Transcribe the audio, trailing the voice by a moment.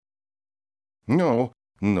No,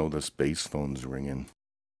 no, the space phone's ringing.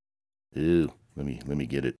 Ew, let me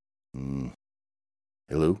get it.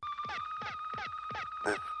 Hello?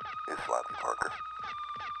 This is Sloppy Parker.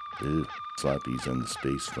 Ew, Sloppy's on the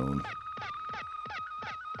space phone.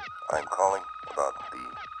 I'm calling about the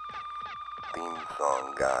theme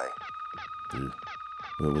song guy. Ew.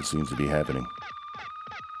 Well, what seems to be happening?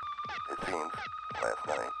 It seems last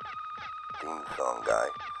night, theme song guy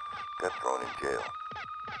got thrown in jail.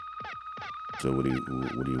 So what do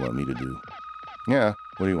you want me to do? Yeah,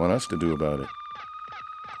 what do you want us to do about it?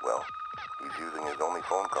 Well, he's using his only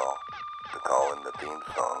phone call to call in the theme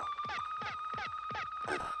song.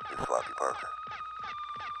 This is Sloppy Parker.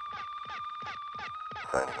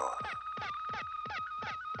 Signing off.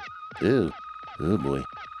 Ew. Oh boy.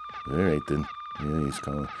 All right then. Yeah, he's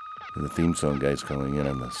calling. The theme song guy's calling in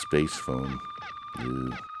on the space phone.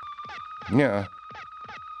 Ew. Yeah.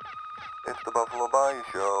 It's the Buffalo Bayou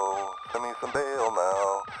Show. Send me some bail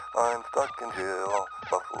now. I'm stuck in jail.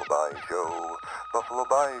 Buffalo Bayou Show. Buffalo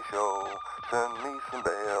Bayou Show. Send me some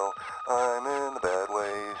bail. I'm in a bad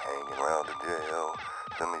way, hanging around in jail.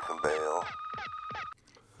 Send me some bail.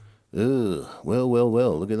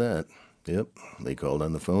 Well, look at that. Yep, they called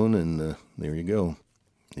on the phone and there you go.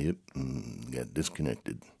 Yep, got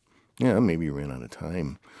disconnected. Yeah, maybe he ran out of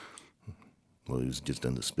time. Well, he was just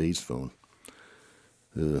on the space phone.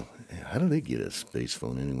 How do they get a space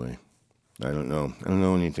phone anyway? I don't know. I don't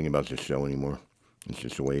know anything about this show anymore. It's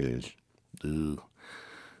just the way it is.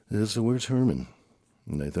 So where's Herman?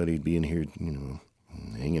 And I thought he'd be in here,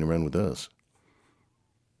 hanging around with us.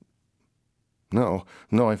 No,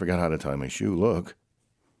 I forgot how to tie my shoe. Look.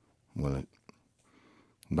 Well,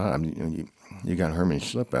 Bob, you got Herman's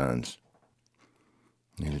slip-ons.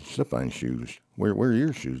 Slip-on shoes. Where are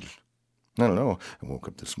your shoes? I don't know. I woke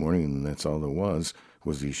up this morning and that's all there was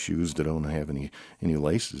these shoes that don't have any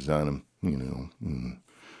laces on them,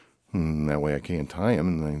 That way I can't tie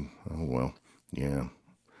them, and yeah.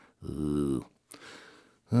 Ugh.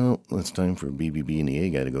 Well, it's time for BBB and the A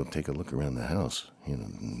guy to go take a look around the house,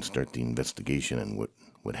 and start the investigation on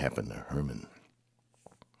what happened to Herman.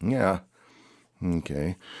 Yeah.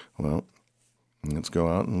 Okay. Well, let's go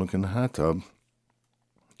out and look in the hot tub.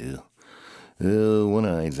 Ew.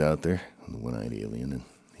 One-Eye's out there, the one-eyed alien, and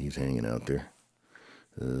he's hanging out there.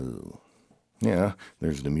 Yeah,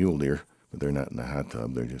 there's the mule deer, but they're not in the hot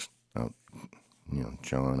tub. They're just out,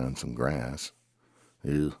 chawing on some grass.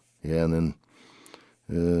 Ew. Yeah, and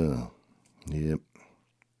then, yep.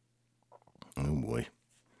 Oh, boy.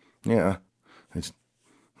 Yeah, let's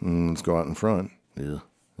go out in front. Yeah,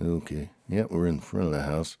 okay. Yeah, we're in front of the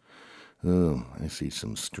house. I see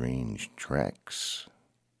some strange tracks.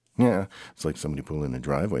 Yeah, it's like somebody pulled in the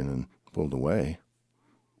driveway and then pulled away.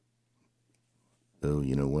 Oh,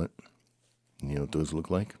 you know what? You know what those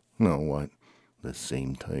look like? No, what? The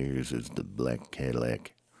same tires as the black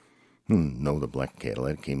Cadillac. No, the black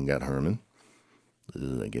Cadillac came and got Herman.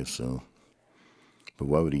 I guess so. But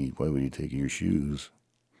why would he take your shoes?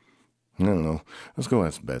 I don't know. Let's go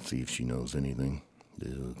ask Betsy if she knows anything.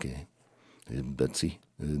 Okay. Betsy,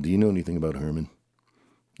 do you know anything about Herman?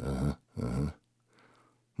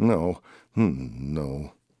 No.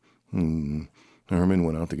 No. Herman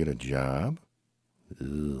went out to get a job?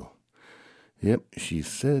 Ew. Yep, she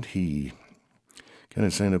said he kind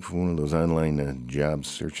of signed up for one of those online job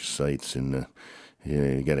search sites, and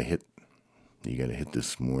he got a hit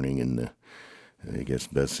this morning, and I guess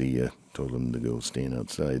Bessie told him to go stand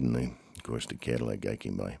outside, and of course the Cadillac guy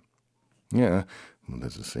came by. Yeah, well,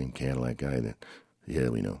 that's the same Cadillac guy yeah,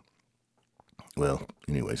 we know. Well,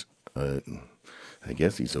 anyways, I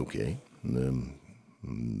guess he's okay. Do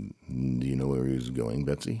you know where he was going,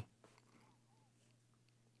 Betsy?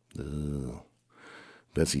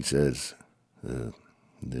 Betsy says that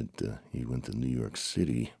he went to New York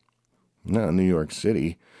City. No, New York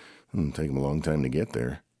City. It'll take him a long time to get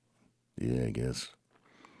there. Yeah, I guess.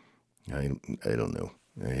 I don't know.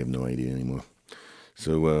 I have no idea anymore.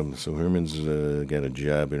 So Herman's got a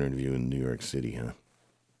job interview in New York City, huh?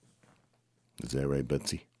 Is that right,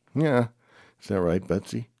 Betsy? Yeah. Is that right,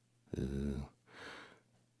 Betsy?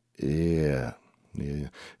 Yeah.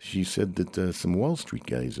 She said that some Wall Street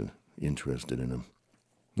guys are interested in him.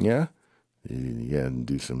 Yeah? Yeah, and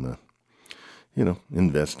do some,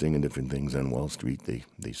 investing in different things on Wall Street.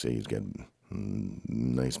 They say he's got a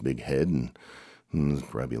nice big head and there's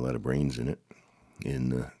probably a lot of brains in it.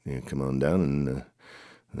 And come on down and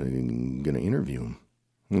they're going to interview him.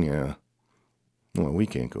 Yeah. Well, we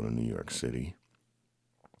can't go to New York City.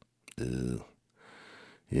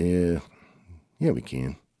 Yeah, we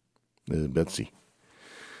can. Betsy,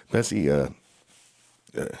 if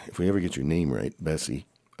we ever get your name right, Bessie,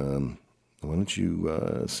 why don't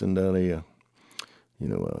you send out an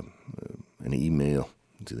email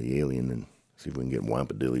to the alien and see if we can get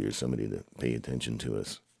Wampadilly or somebody to pay attention to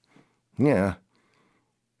us. Yeah.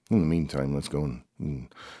 In the meantime, let's go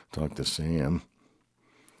and talk to Sam.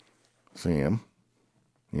 Sam?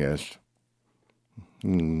 Yes.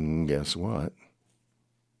 Guess what?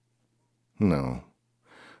 No.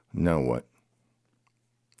 Now what?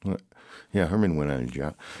 What? Yeah, Herman went on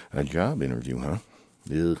a job interview, huh?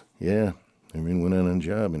 Ugh, yeah, Herman went on a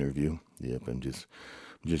job interview. Yep, I'm just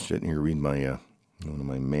sitting here reading my one of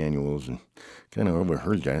my manuals and kind of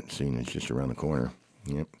overheard that, seeing it's just around the corner.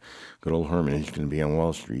 Yep, good old Herman, he's going to be on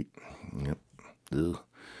Wall Street. Yep. Ugh.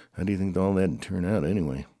 How do you think all that would turn out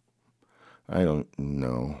anyway? I don't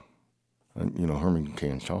know. Herman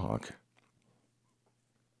can't talk.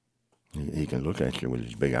 He can look at you with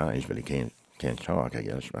his big eyes, but he can't talk, I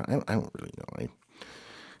guess. I don't really know.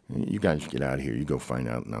 You guys get out of here. You go find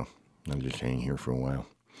out now. I'll just hang here for a while.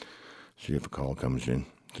 See if a call comes in.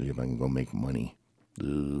 See if I can go make money.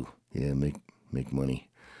 Ooh, yeah, make money.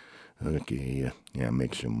 Okay, yeah,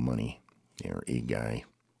 make some money. You're a guy.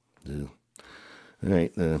 Ooh. All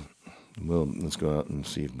right, well, let's go out and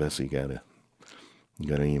see if Bessie got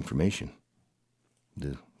any information.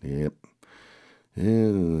 Yep.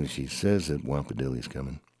 Ooh, she says that Wampadilly's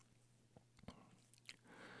coming.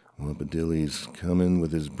 Wampadilly's coming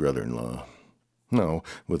with his brother-in-law. No,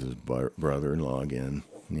 with his brother-in-law again.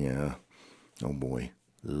 Yeah. Oh, boy.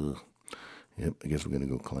 Ugh. Yep, I guess we're going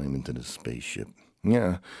to go climb into the spaceship.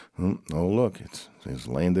 Yeah. Oh, look, it's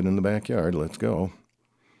landed in the backyard. Let's go.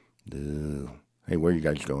 Hey, where are you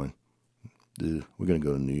guys going? We're going to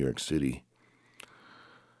go to New York City.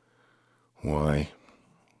 Why?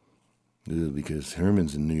 Because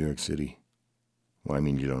Herman's in New York City. Well, I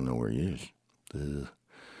mean, you don't know where he is.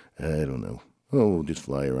 I don't know. Oh, we'll just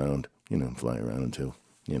fly around until,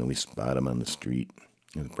 we spot him on the street.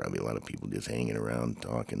 There's probably a lot of people just hanging around,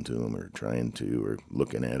 talking to him or trying to, or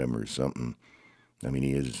looking at him or something. I mean,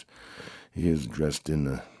 he is dressed in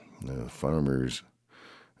the farmer's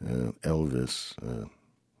Elvis,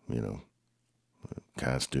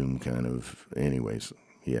 costume kind of. Anyways,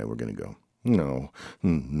 yeah, we're going to go. No,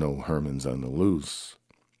 Herman's on the loose.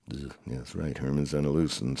 That's right, Herman's on the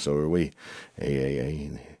loose, and so are we.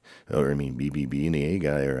 BBB and the A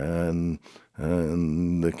guy are on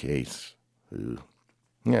the case.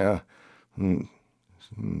 Yeah.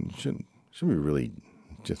 Should we really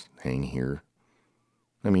just hang here?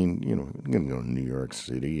 I mean, we're going to go to New York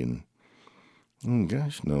City, and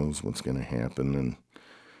gosh knows what's going to happen, and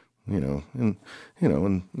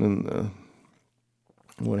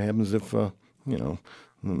what happens if,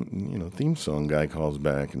 theme song guy calls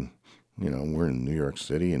back and, we're in New York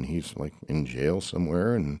City and he's like in jail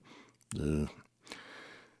somewhere and,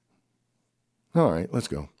 all right, let's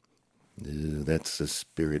go. That's the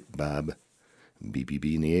spirit, Bob.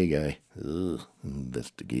 BBB and the A guy.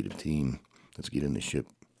 Investigative team. Let's get in the ship.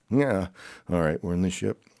 Yeah, all right, we're in the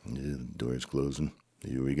ship. The door's closing.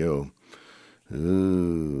 Here we go. And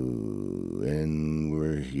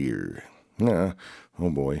we're here. Oh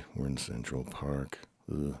boy, we're in Central Park.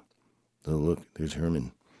 Oh, look, there's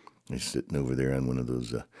Herman. He's sitting over there on one of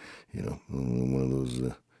those,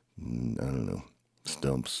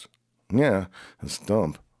 stumps. Yeah, a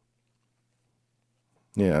stump.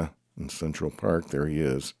 Yeah, in Central Park, there he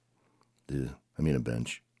is. A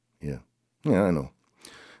bench. Yeah, I know.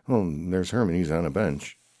 Oh, there's Herman. He's on a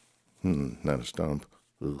bench. Not a stump.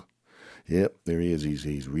 Ugh. Yep, there he is.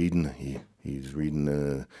 He's reading. He's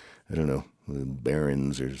reading.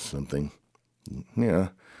 Barons or something. Yeah,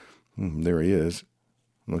 there he is.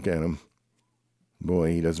 Look at him.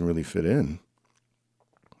 Boy, he doesn't really fit in.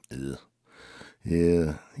 Ugh.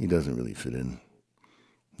 Yeah, he doesn't really fit in.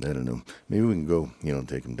 I don't know. Maybe we can go,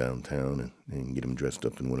 take him downtown and get him dressed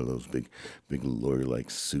up in one of those big lawyer-like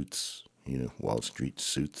suits, Wall Street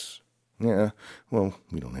suits. Yeah, well,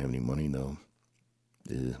 we don't have any money, though.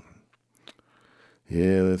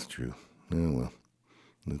 Yeah, that's true. Oh, well,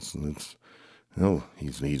 let's. Oh,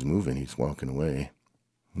 he's moving. He's walking away.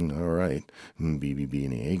 All right, BBB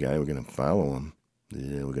and the A guy, we're going to follow him.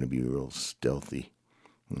 Yeah, we're going to be real stealthy.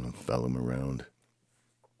 Follow him around.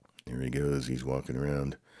 There he goes. He's walking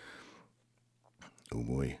around. Oh,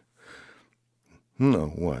 boy. No,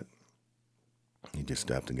 what? He just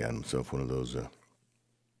stopped and got himself one of those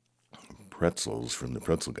pretzels from the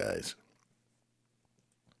pretzel guys.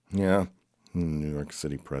 Yeah, New York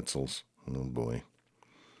City pretzels. Oh, boy.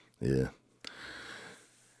 Yeah.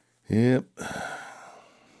 Yep.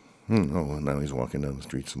 Oh, now he's walking down the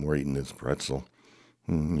street some more eating his pretzel.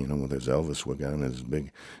 With his Elvis wig on, his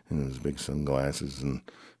big sunglasses, and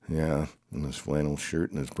Yeah, and his flannel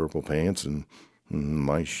shirt and his purple pants and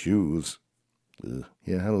my shoes.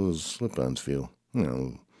 Yeah, how do those slip-ons feel? You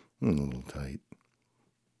know, a little tight.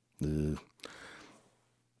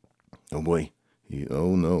 Oh boy.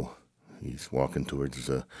 Oh no. He's walking towards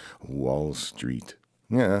Wall Street.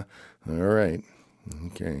 Yeah, all right.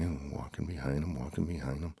 Okay, I'm walking behind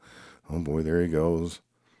him. Oh boy, there he goes.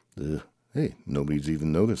 Hey, nobody's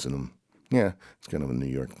even noticing him. Yeah, it's kind of a New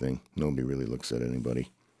York thing. Nobody really looks at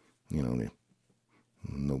anybody. You know,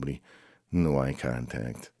 nobody, no eye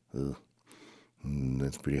contact.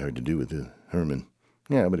 That's pretty hard to do with Herman.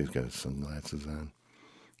 Yeah, but he's got his sunglasses on.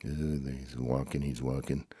 He's walking.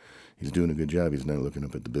 He's doing a good job. He's not looking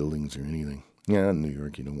up at the buildings or anything. Yeah, in New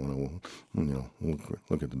York, you don't want to,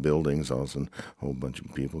 look at the buildings. All of a sudden, a whole bunch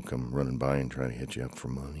of people come running by and try to hit you up for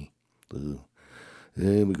money.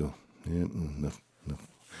 There we go. Yeah,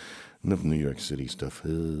 enough New York City stuff.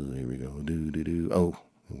 Here we go. Oh,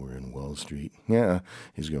 we're in Wall Street. Yeah,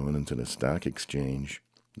 he's going into the stock exchange.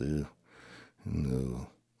 No.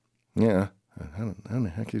 Yeah, how the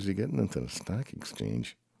heck is he getting into the stock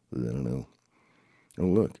exchange? I don't know. Oh,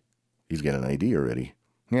 look, he's got an ID already.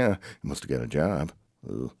 Yeah, he must have got a job.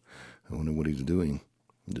 I wonder what he's doing.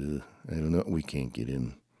 I don't know. We can't get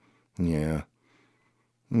in. Yeah.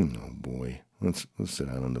 Oh, boy. Let's sit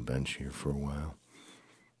out on the bench here for a while.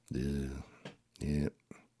 Yeah.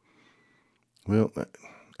 Well,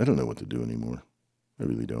 I don't know what to do anymore. I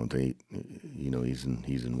really don't. He's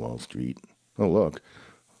in Wall Street. Oh, look.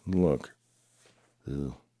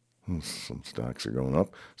 Some stocks are going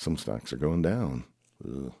up. Some stocks are going down.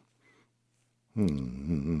 Oh,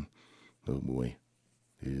 boy.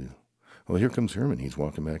 Well, here comes Herman. He's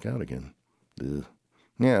walking back out again.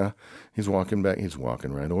 Yeah, he's walking back. He's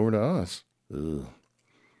walking right over to us.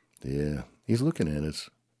 Yeah, he's looking at us.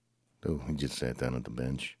 Oh, he just sat down at the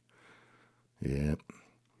bench. Yeah.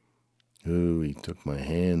 Oh, he took my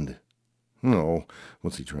hand. No,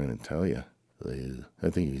 what's he trying to tell you? I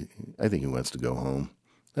think he wants to go home.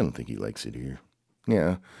 I don't think he likes it here.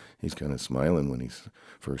 Yeah, he's kind of smiling when he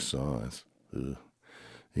first saw us.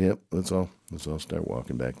 Yep, let's all start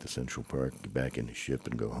walking back to Central Park, get back in the ship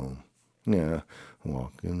and go home. Yeah,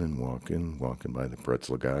 walking by the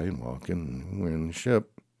pretzel guy and walking, we're in the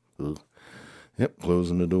ship. Yep,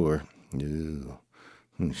 closing the door. And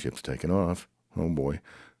the ship's taking off. Oh boy.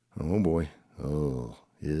 Oh,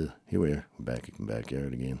 yeah, here we are, back in the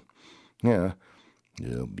backyard again. Yeah,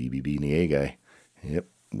 BBB and the A guy. Yep,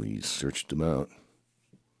 we searched him out.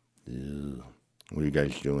 What are you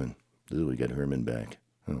guys doing? We got Herman back.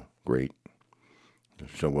 Oh, great.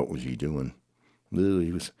 So what was he doing?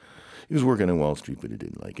 He was working on Wall Street, but he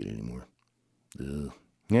didn't like it anymore.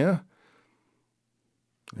 Yeah?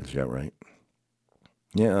 Is that right?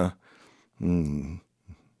 Yeah.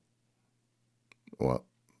 Well,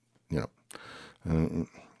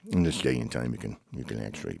 in this day and time, you can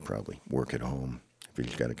actually probably work at home if you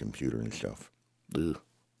just got a computer and stuff.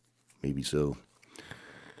 Maybe so.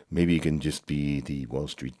 Maybe you can just be the Wall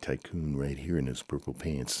Street tycoon right here in his purple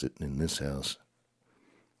pants sitting in this house.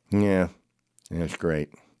 Yeah, that's great.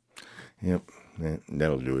 Yep,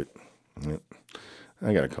 that'll do it. Yep.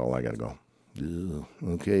 I got a call. I got to go.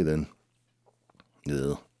 Okay, then.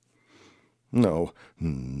 No,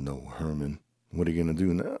 Herman. What are you going to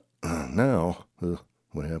do now?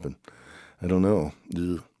 What happened? I don't know.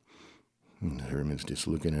 Herman's just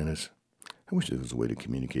looking at us. I wish there was a way to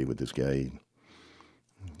communicate with this guy.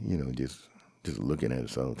 Just looking at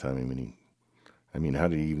us all the time. I mean, how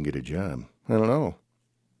did he even get a job? I don't know.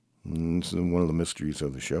 It's one of the mysteries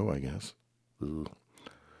of the show, I guess.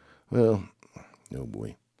 Well, oh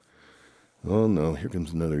boy. Oh no, here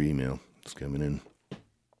comes another email. It's coming in.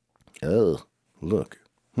 Oh, look.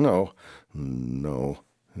 No.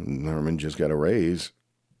 Herman just got a raise.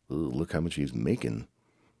 Look how much he's making.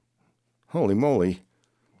 Holy moly.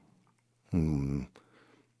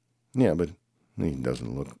 Yeah, but he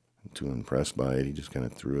doesn't look too impressed by it. He just kind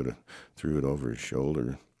of threw it over his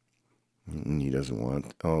shoulder. He doesn't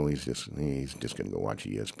want. Oh, he's just gonna go watch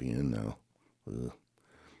ESPN now.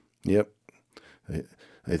 Yep,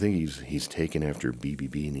 I think he's taking after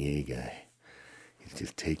BBB and the A guy. He's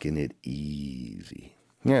just taking it easy.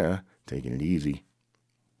 Yeah, taking it easy.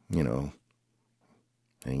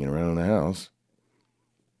 Hanging around the house.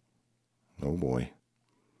 Oh boy.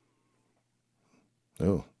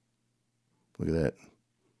 Oh, look at that.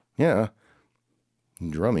 Yeah,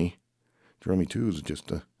 Drummy too's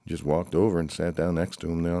just walked over and sat down next to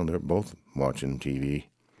him now. They're both watching TV.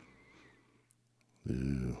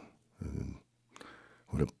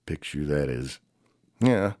 What a picture that is.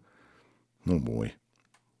 Yeah. Oh boy.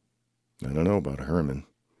 I don't know about Herman.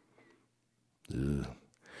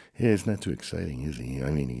 Yeah, it's not too exciting, is he?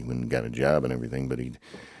 I mean, he went and got a job and everything, but he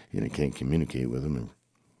can't communicate with him.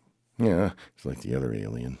 Yeah, it's like the other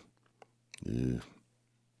alien. I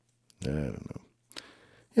don't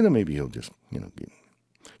know. Maybe he'll just,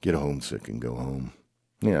 get homesick and go home.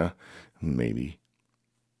 Yeah, maybe.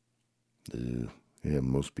 Yeah,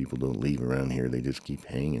 most people don't leave around here. They just keep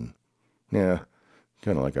hanging. Yeah,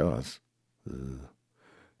 kind of like us.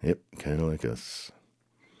 Yep, kind of like us.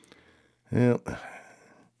 Well,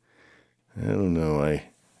 I don't know. I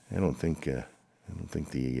don't think the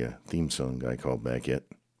theme song guy called back yet.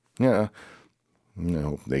 Yeah, I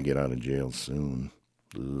hope they get out of jail soon.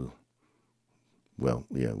 Well,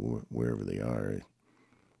 yeah, wherever they are.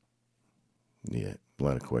 Yeah, a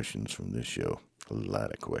lot of questions from this show. A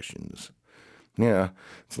lot of questions. Yeah,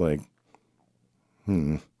 it's like,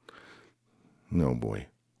 no, boy.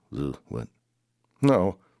 What?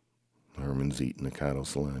 No. Herman's eating a cotto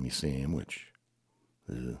salami sandwich.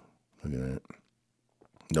 Look at that.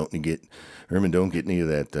 Herman, don't get any of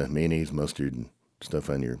that mayonnaise, mustard, and stuff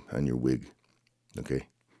on your wig, okay?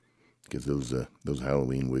 Because those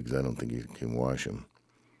Halloween wigs, I don't think you can wash them.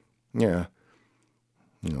 Yeah.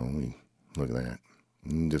 Look at that.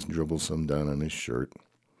 Just dribble some down on his shirt.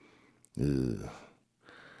 Well,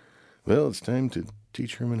 it's time to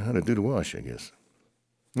teach Herman how to do the wash, I guess.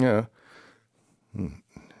 Yeah. He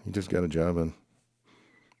just got a job on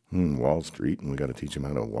Wall Street, and we got to teach him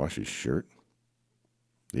how to wash his shirt.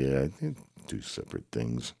 Yeah, two separate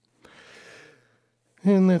things.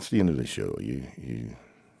 And that's the end of the show. You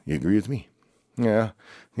agree with me? Yeah.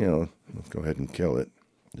 Let's go ahead and kill it.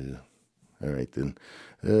 All right, then.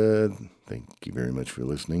 Thank you very much for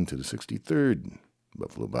listening to the 63rd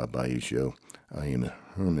Buffalo Bob Bayou Show. I am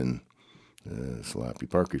Herman. Sloppy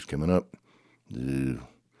Parker's coming up. I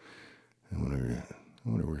wonder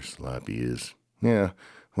where Sloppy is. Yeah,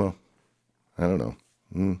 well, I don't know.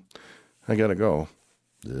 I gotta go.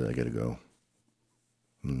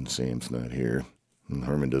 Sam's not here.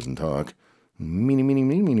 Herman doesn't talk.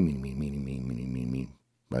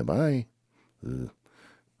 Bye-bye.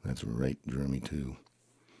 That's right, drummy too.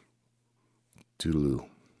 Toodaloo.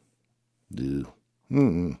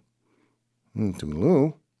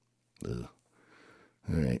 Toodaloo. All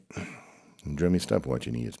right. Drummy, stop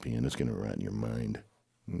watching ESPN. It's gonna rot in your mind.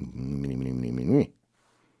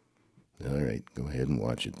 All right, go ahead and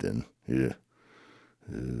watch it then. Yeah.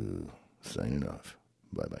 Signing off.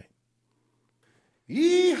 Bye-bye.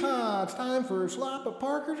 Yeehaw! It's time for Sloppy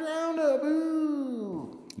Parker's Roundup.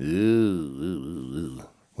 Ooh.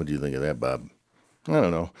 What do you think of that, Bob? I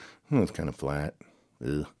don't know. It's kind of flat.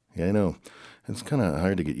 Yeah, I know. It's kind of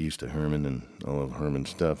hard to get used to Herman and all of Herman's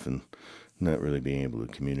stuff and not really being able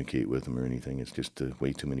to communicate with him or anything. It's just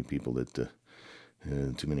way too many people that,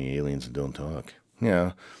 too many aliens that don't talk.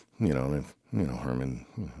 Yeah, Herman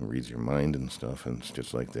reads your mind and stuff, and it's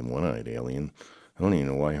just like them one-eyed alien. I don't even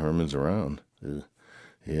know why Herman's around.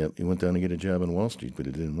 Yeah, he went down to get a job on Wall Street, but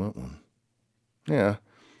he didn't want one. Yeah.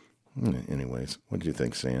 Anyways, what did you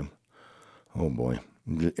think, Sam? Oh, boy.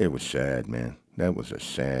 It was sad, man. That was a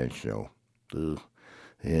sad show.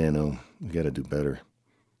 Yeah, no, we got to do better.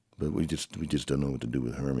 But we just don't know what to do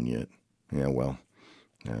with Herman yet. Yeah, well,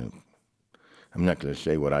 I'm not going to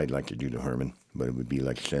say what I'd like to do to Herman, but it would be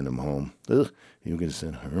like send him home. You're going to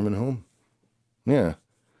send Herman home? Yeah.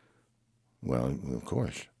 Well, of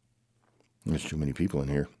course. There's too many people in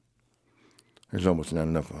here. There's almost not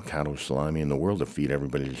enough cotto salami in the world to feed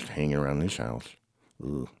everybody just hanging around this house.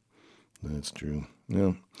 Ugh, that's true.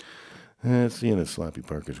 Well, that's the end of Sloppy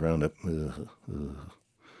Parker's Roundup.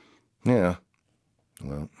 Yeah.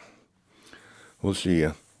 Well, we'll see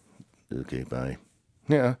ya. Okay, bye.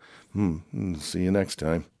 Yeah. See you next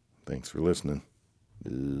time. Thanks for listening.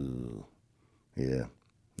 Yeah.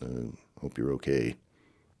 Hope you're okay.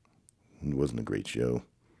 It wasn't a great show.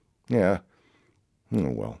 Yeah. Oh,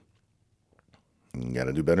 well.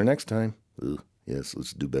 Gotta do better next time. Yes,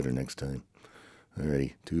 let's do better next time.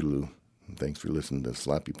 Alrighty, toodaloo. Thanks for listening to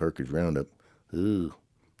Sloppy Parker's Roundup.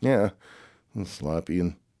 Yeah, Sloppy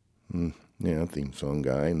and, theme song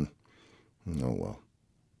guy, and, oh well.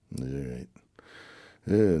 Alright.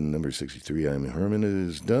 Number 63, I'm Herman,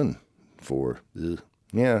 is done for,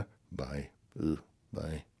 yeah, bye.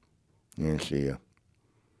 Bye. And see ya.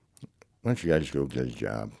 Why don't you guys go get a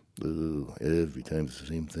job? Every time it's the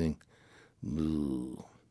same thing. Ooh.